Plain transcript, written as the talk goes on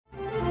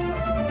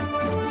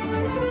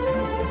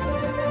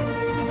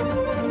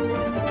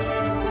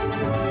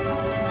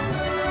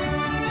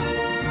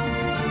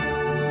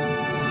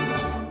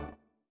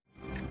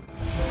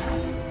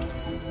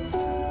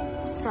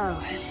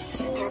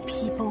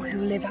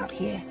out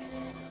here,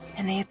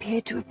 and they appear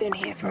to have been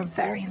here for a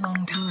very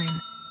long time,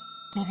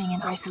 living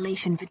in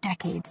isolation for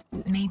decades,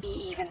 maybe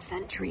even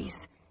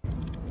centuries.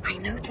 I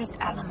noticed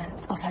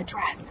elements of her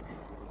dress,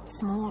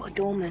 small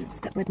adornments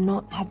that would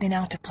not have been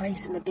out of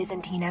place in the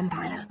Byzantine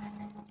Empire.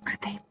 Could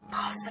they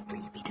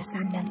possibly be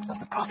descendants of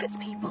the Prophet's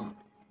people?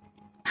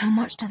 How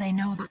much do they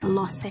know about the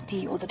lost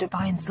city or the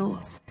divine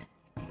source?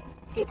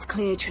 It's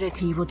clear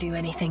Trinity will do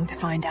anything to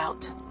find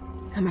out.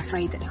 I'm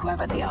afraid that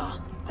whoever they are,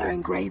 they're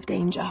in grave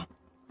danger.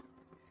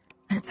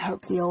 Let's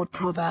hope the old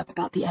proverb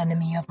about the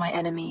enemy of my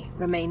enemy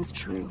remains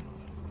true.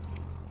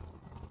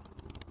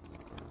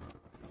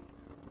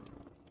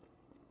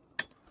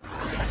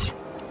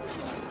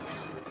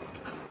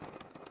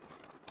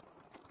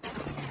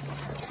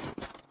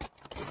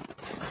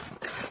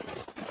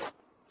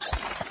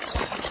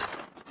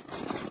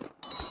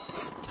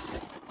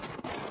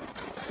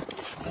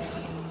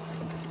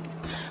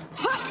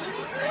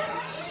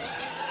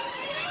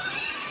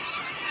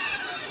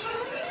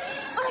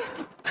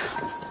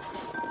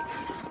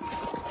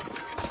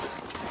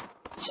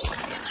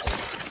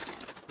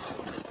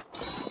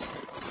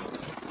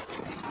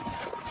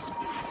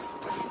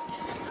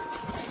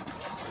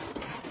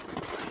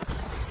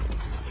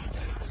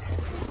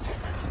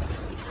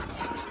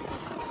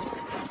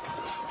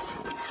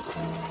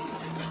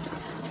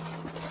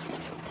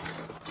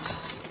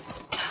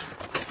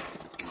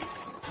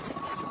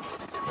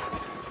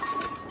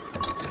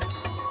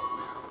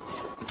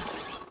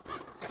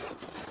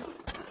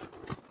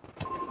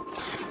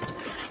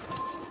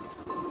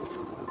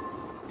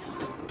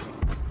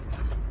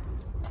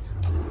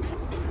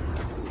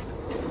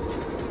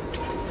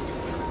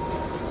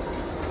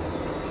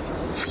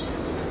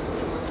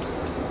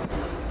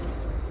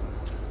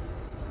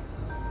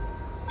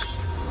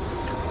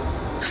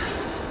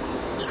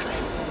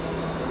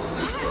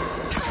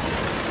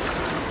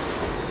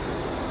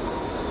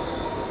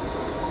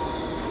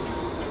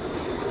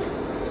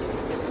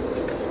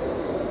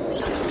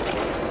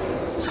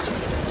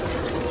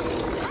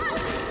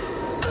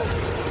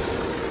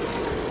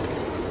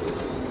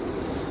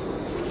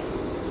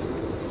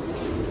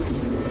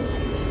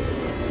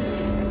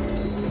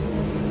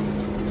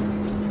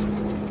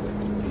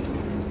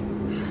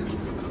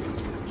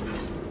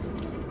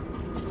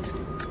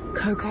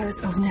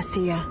 Kokos of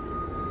Nicaea,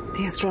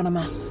 the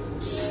astronomer.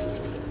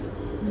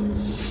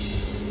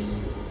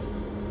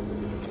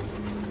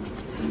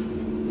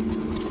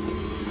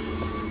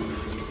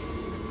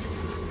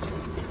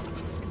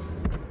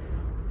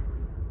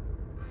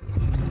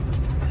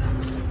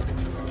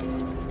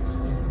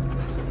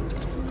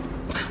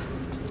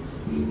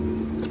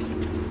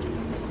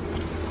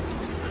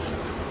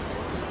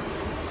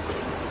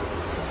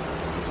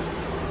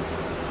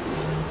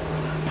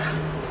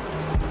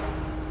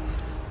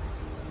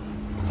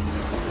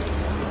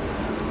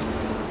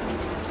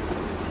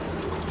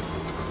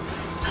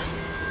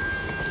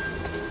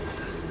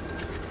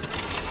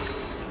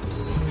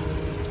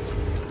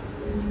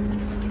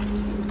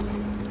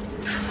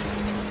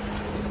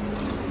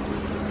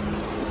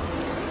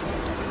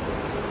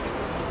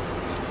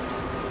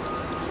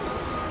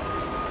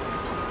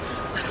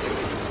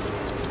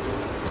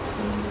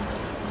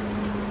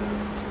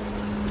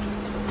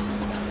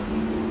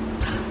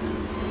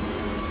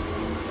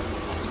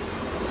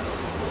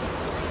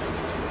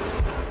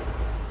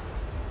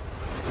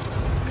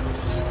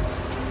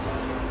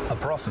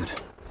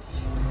 Prophet.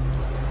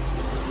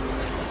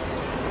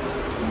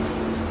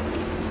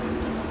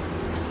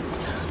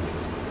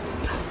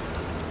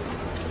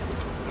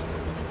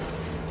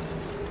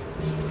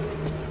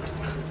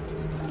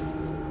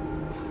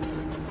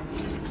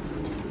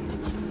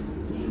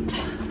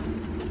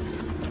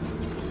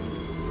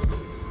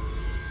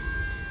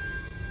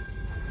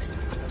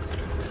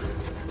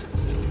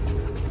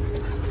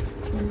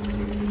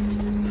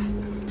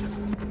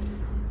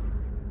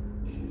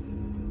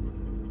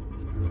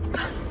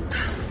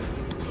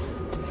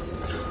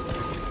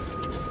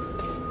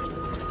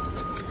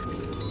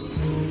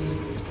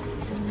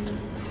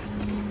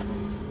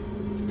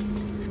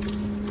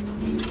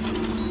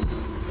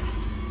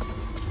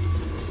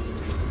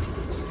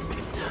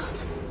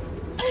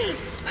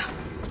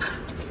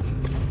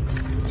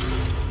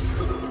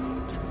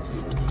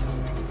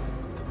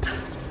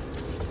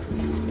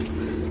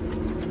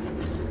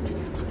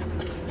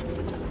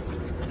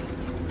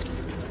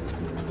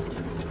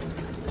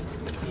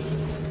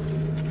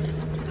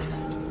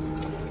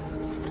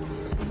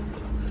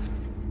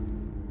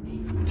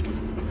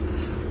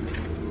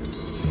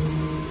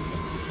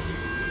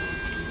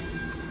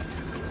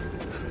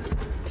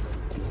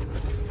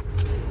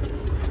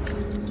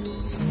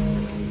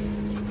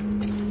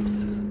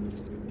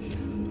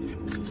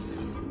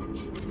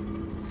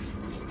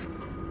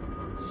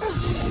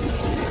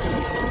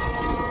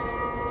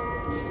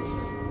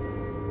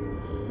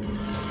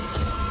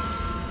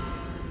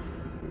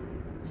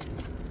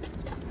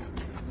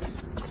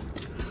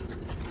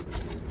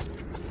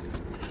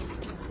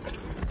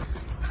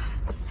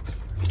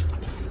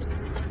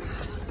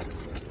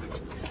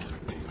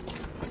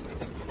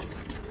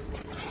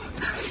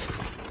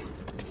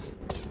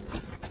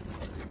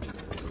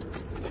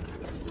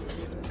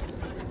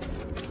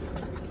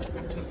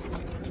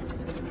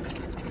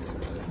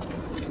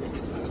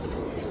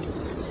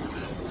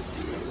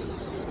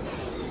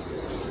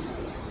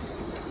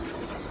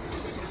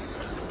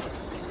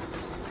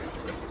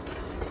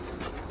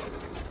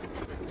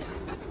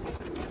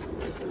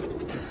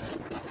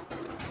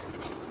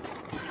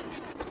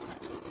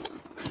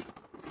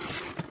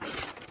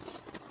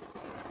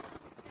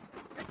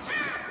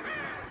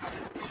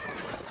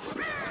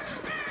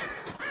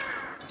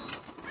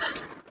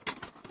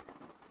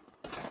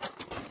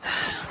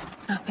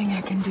 Nothing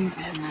I can do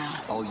there now.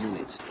 All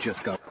units,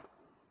 just got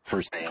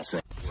first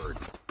ASA word.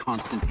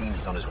 Constantine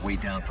is on his way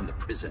down from the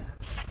prison.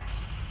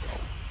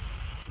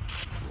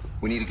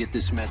 We need to get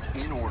this mess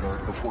in order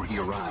before he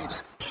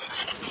arrives.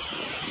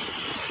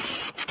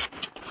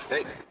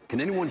 Hey, can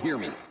anyone hear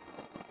me?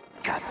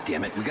 God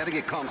damn it, we gotta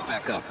get comms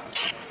back up.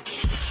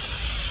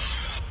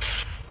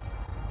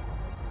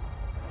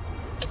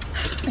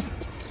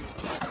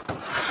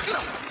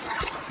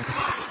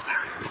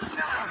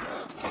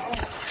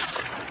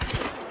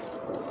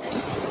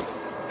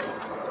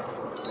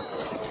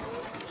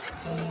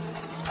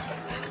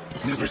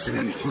 Never seen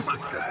anything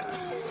like that.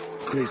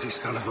 Crazy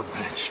son of a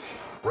bitch.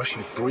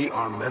 Rushing 3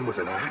 armed men with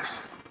an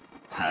axe?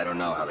 I don't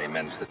know how they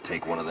managed to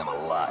take one of them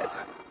alive.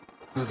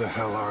 Who the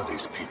hell are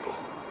these people?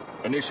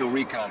 Initial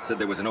recon said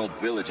there was an old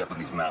village up in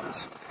these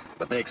mountains,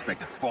 but they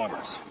expected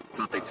farmers.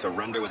 Thought they'd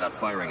surrender without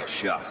firing a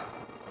shot.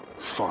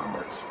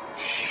 Farmers?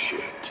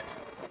 Shit.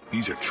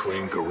 These are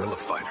trained guerrilla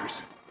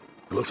fighters.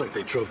 It looks like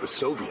they drove the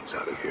Soviets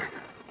out of here.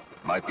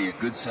 Might be a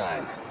good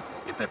sign.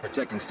 If they're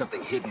protecting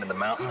something hidden in the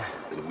mountain,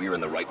 then we're in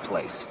the right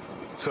place.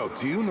 So,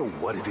 do you know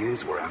what it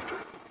is we're after?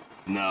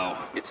 No,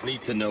 it's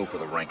neat to know for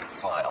the rank and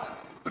file,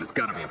 but it's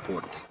gotta be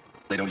important.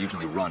 They don't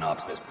usually run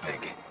ops this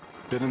big.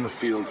 Been in the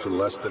field for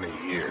less than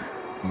a year.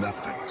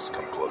 Nothing's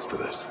come close to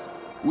this.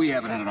 We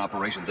haven't had an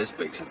operation this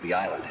big since the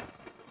island,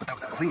 but that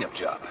was a cleanup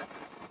job.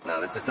 Now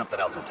this is something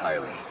else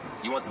entirely.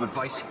 You want some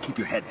advice? Keep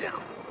your head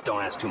down.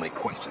 Don't ask too many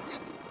questions.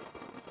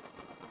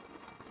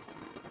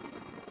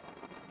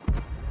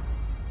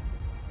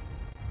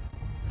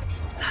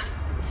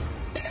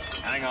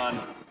 Hang on.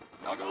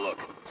 I'll go look.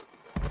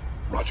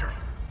 Roger.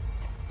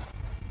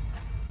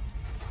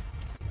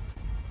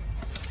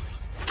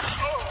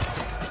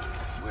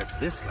 Where'd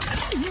this come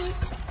from?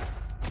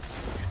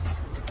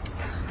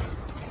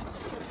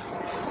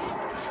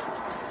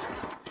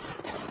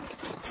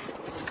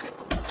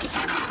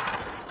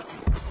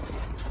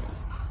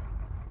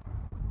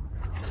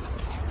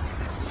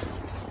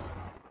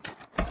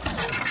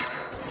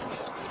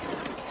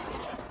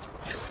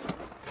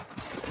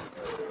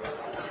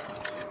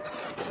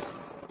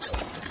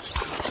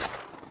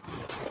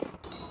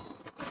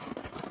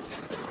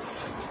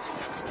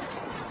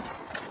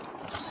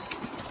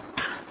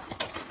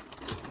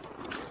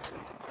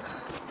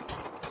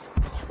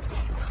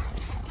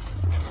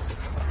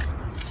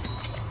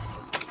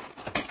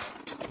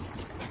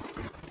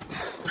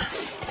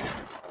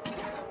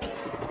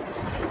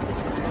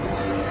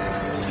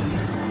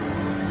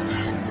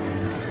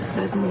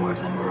 There's more of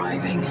them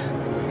arriving. I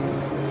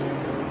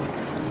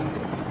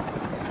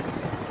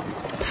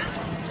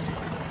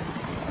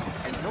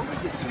know we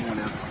get someone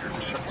out here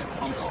to shut the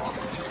pump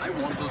off. I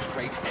want those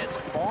crates as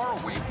far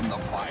away from the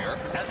fire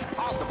as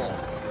possible.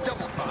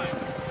 Double time.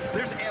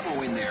 There's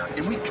ammo in there,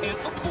 and we can't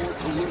afford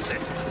to lose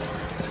it.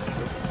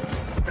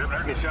 Haven't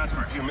heard any shots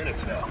for a few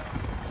minutes now.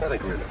 I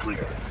think we're in the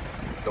clear.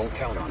 Don't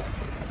count on it.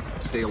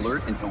 Stay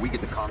alert until we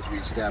get the comms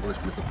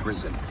reestablished with the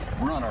prison.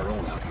 We're on our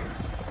own out here.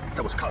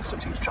 That was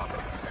Constantine's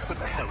chopper. What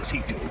the hell is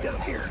he doing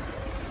down here?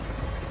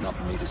 Not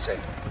for me to say.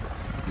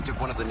 We took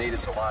one of the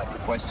natives alive to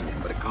question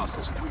him, but it cost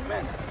us 3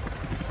 men.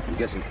 I'm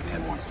guessing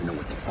Command wants to know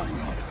what they find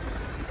out.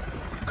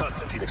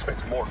 Constantine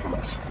expects more from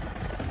us.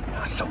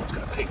 Now someone's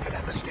gonna pay for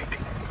that mistake.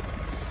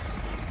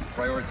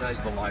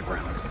 Prioritize the live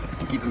rounds,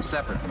 and keep them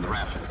separate from the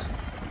rations.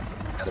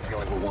 Got a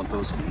feeling we'll want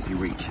those in easy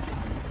reach.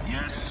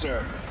 Yes,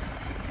 sir.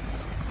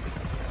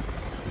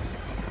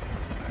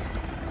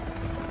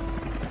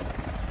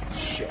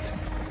 Shit.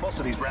 Most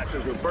of these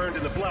rations were burned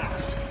in the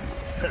blast.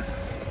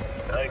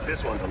 I think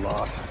this one's a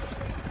loss.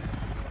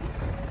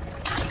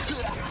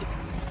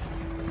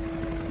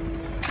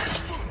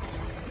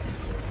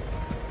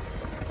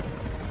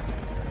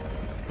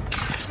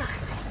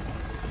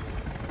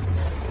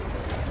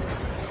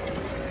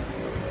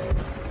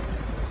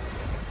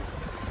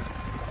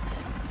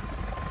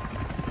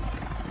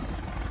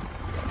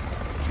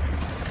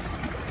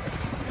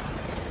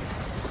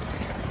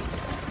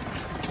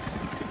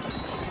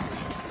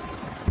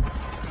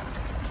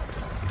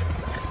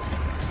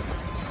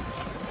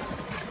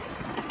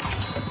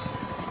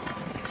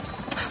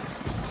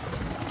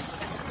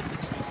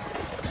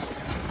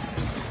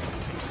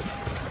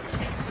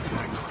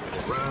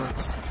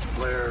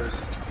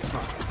 Flares.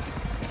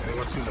 Huh.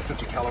 Anyone seen the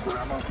 50 caliber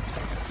ammo?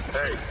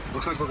 Hey,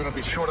 looks like we're gonna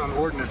be short on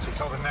ordnance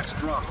until the next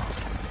drop.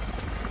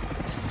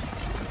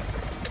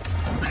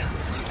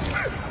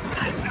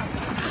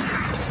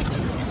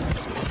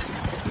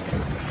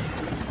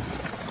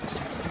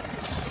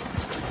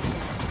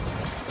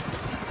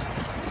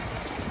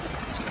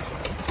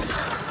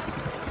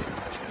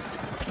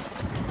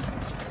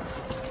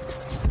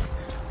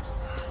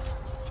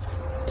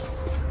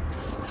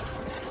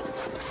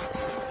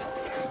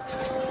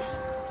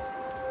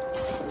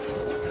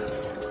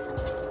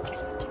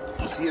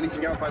 See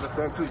anything out by the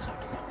fences?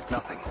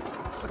 Nothing.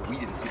 But we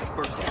didn't see the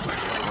first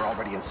ambulance when they were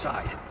already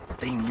inside.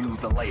 They knew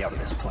the layout of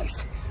this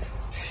place.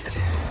 Shit.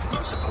 This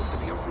was supposed to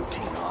be a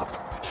routine op.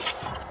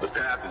 The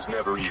path is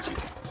never easy.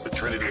 The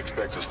Trinity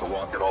expects us to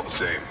walk it all the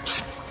same.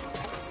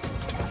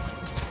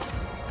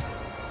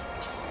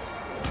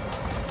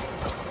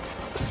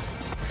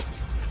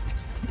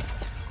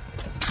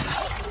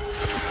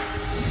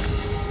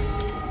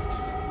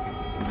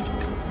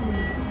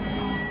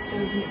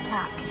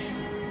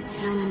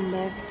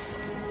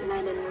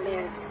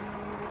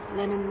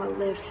 Lenin will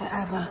live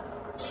forever.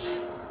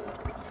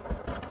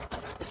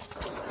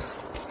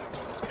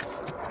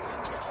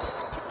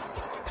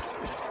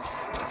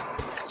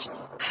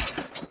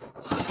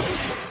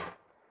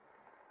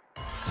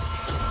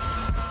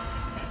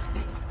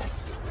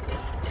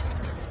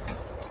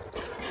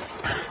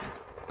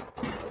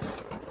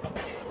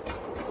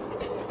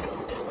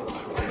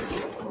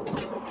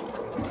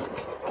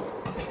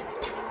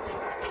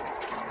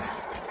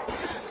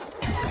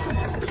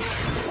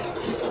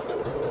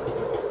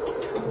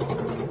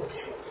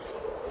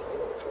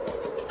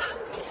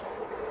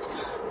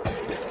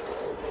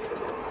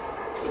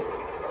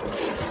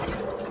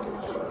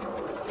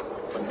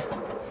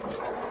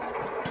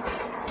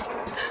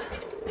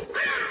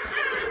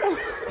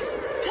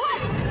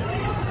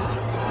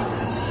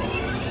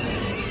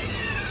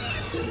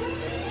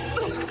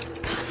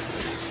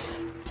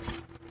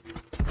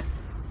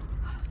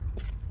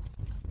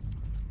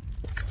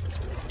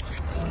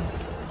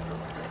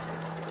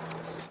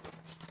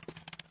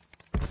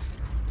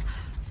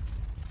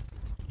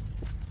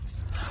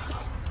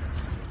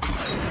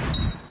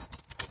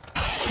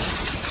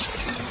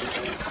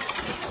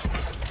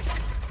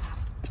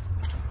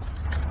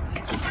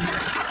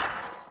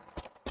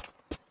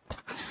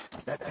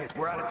 That's it,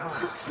 we're out of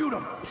time. Shoot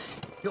him!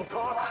 He'll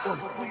talk or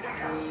bleed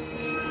out.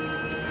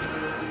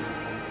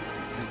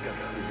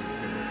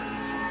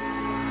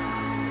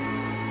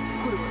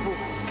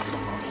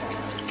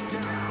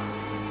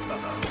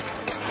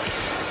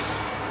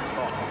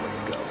 Off we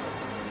go.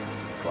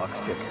 Clock's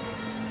ticking.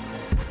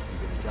 You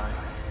gonna die?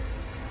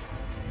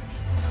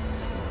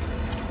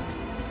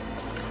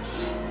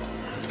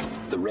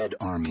 The Red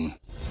Army.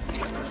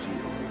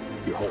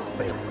 Your whole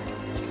family.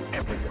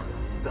 Everyone.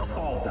 They'll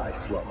all die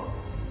slow.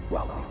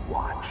 While we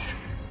watch.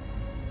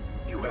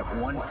 You have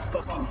one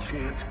fucking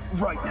chance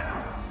right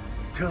now.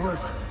 Tell us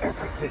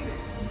everything.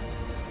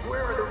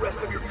 Where are the rest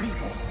of your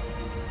people?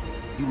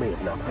 You may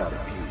have knocked out a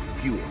few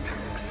fuel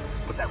tanks,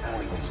 but that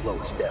won't even slow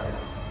us down.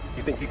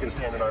 You think you can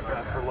stand in our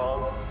path for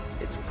long?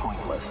 It's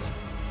pointless.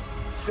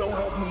 So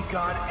help me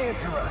God,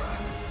 answer us.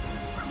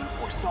 I'm gonna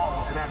force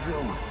Saul into that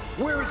room.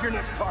 Where is your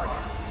next target?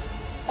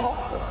 Oh,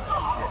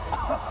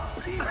 shit.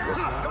 Is he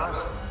listening to us?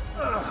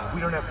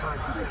 We don't have time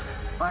for this.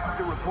 I have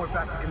to report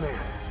back to command.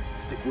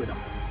 Stick with him.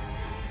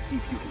 See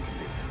if you can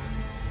convince him.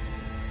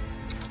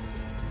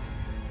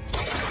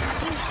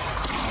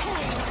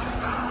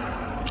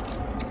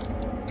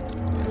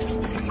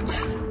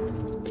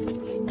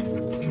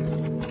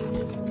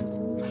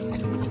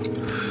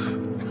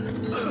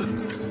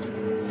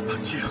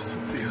 Adiós,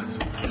 Dios.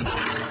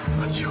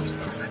 Adiós,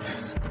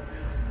 profetas.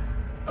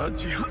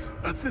 Adiós,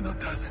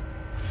 Athenotas.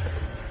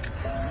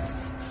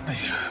 They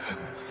have him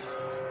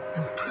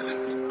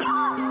imprisoned.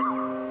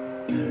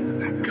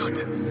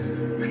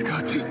 They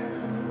got you.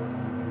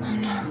 Oh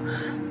no.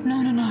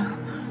 No, no, no.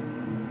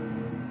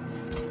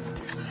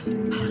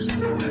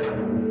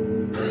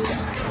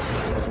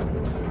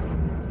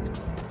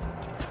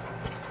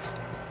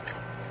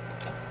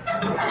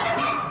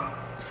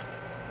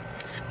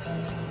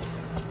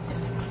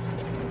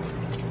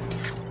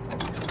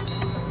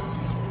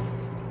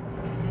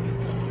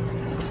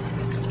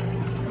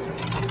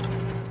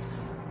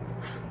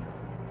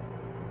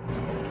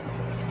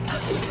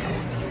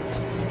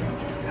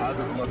 How's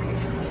it looking?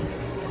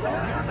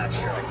 I'm not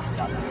sure I can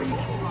stop breathing.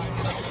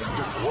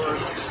 Just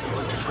words,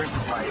 print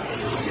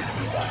proprietary will get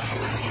me back.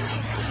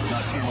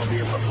 Not sure we'll be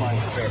able to find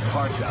spare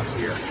parts out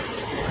here.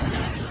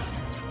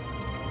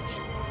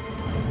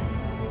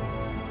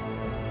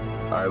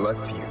 I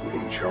left you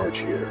in charge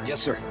here.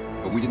 Yes, sir.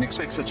 But we didn't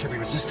expect such heavy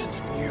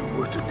resistance. You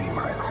were to be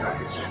my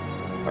eyes.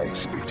 I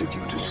expected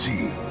you to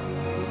see.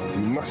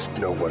 You must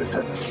know what is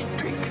at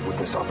stake with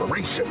this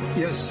operation.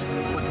 Yes,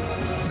 but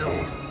no.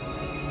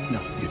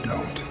 No. You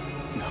don't.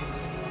 No.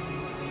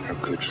 How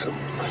could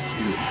someone like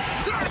you?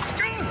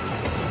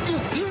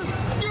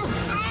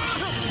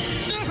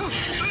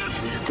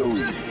 Go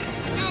easy.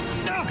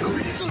 Go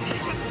easy.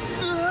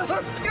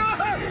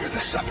 Fear the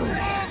suffering.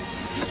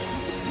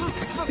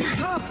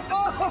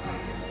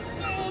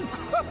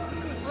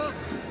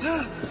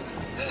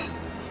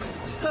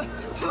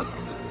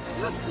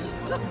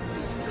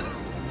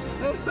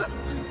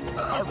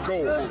 Our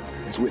goal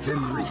is within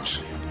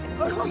reach,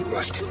 but we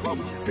must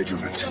be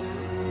vigilant.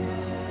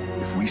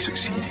 If we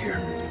succeed here, a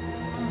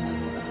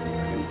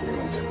new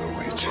world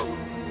awaits.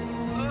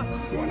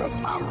 One of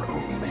our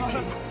own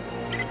making.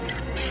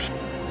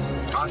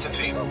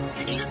 Constantine,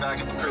 you need to get back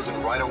at the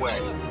prison right away.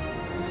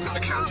 I'm gonna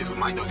count you who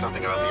might know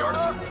something about the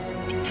artifact.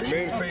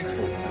 Remain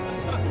faithful.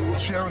 We will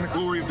share in the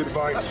glory of the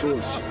divine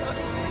source.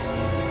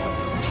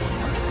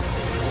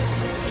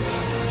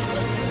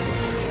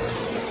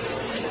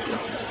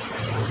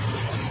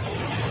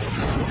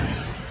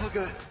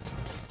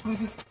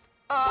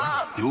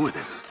 Do with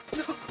it.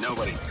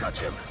 Nobody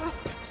touch him.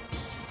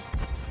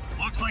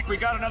 Looks like we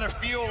got another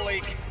fuel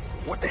leak.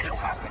 What the hell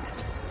happened?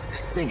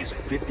 This thing is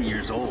 50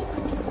 years old.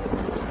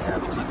 Yeah,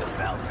 looks like the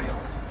valve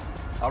failed.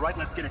 All right,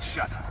 let's get it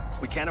shut.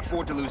 We can't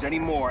afford to lose any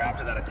more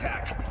after that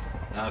attack.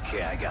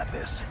 Okay, I got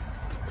this.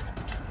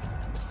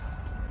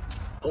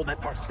 Hold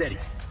that part steady.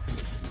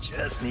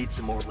 Just need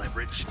some more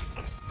leverage.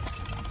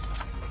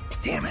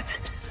 Damn it.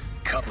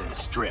 Coupling is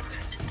stripped.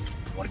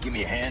 Want to give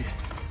me a hand?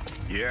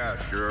 Yeah,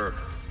 sure.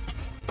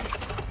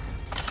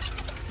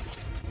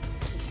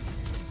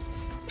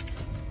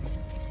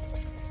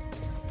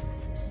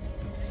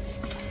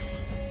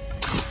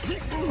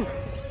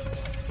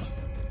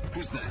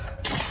 Who's that?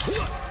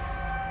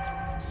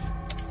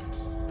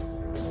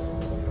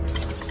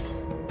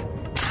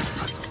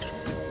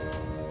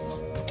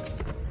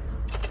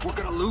 We're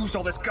gonna lose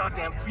all this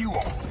goddamn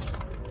fuel.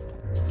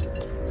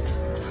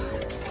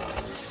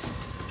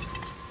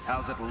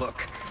 How's it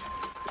look?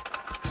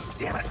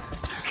 Damn it.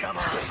 Come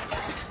on.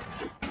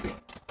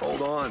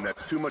 Hold on,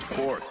 that's too much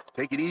force.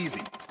 Take it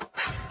easy.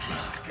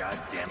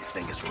 Goddamn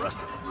thing is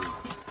rusted through.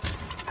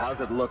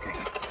 How's it looking?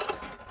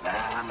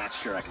 I'm not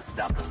sure I can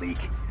stop the leak.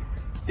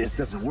 If this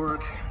doesn't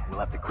work, we'll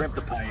have to crimp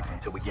the pipe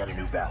until we get a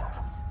new valve.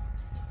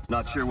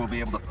 Not sure we'll be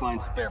able to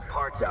find spare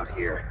parts out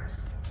here.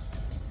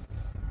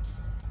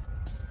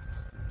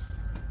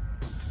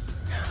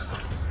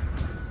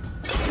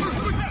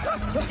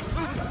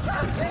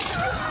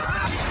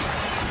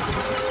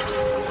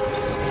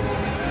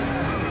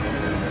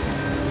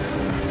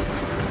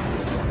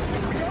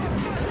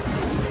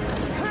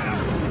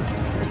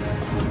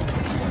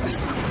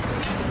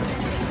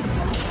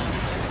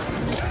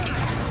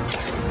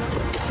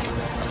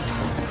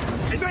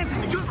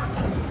 Advancing to cover!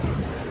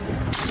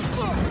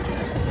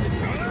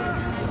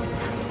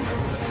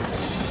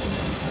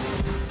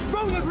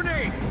 Throwing a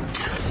grenade!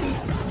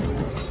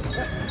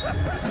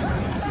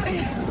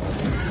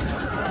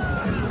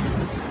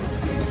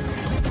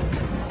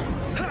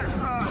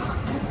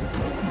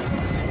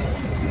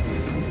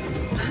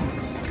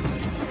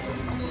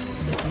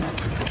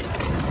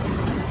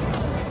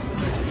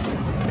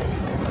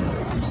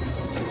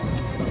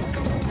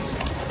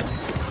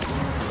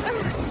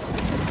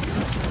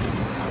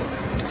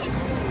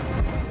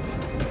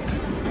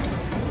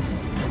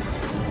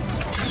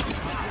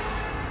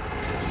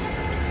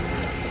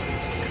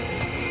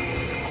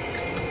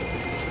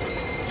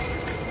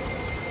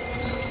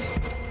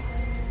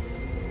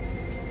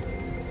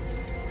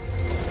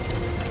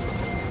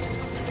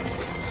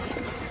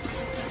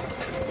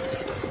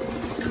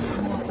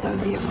 More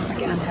Soviet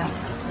propaganda.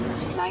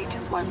 Light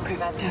won't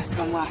prevent us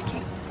from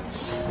working.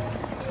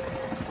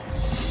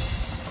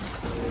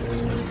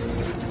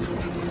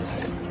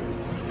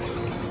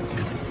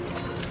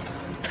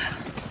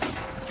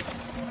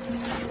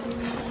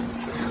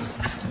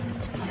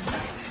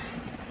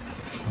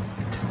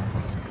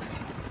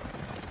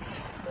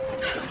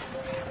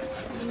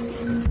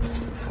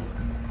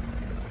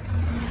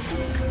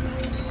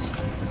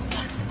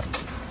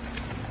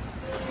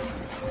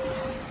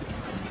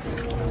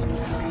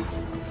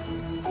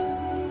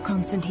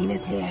 Constantine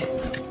is here.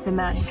 The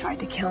man who tried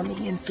to kill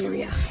me in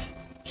Syria.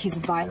 He's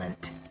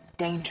violent,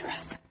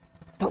 dangerous.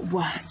 But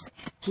worse,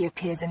 he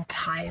appears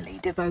entirely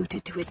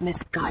devoted to his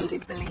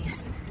misguided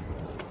beliefs.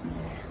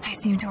 I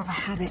seem to have a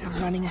habit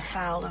of running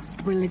afoul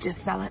of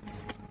religious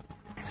zealots.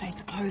 I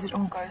suppose it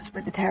all goes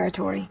with the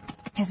territory.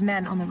 His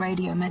men on the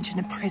radio mention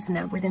a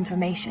prisoner with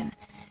information.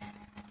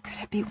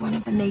 Could it be one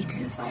of the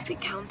natives I've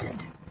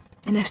encountered?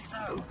 And if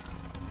so,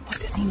 what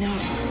does he know?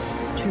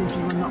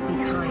 Trudy will not be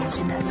kind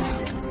in their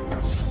methods.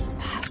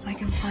 Perhaps I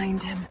can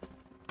find him.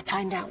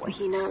 Find out what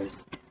he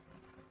knows.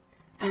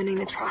 Earning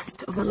the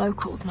trust of the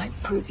locals might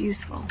prove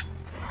useful.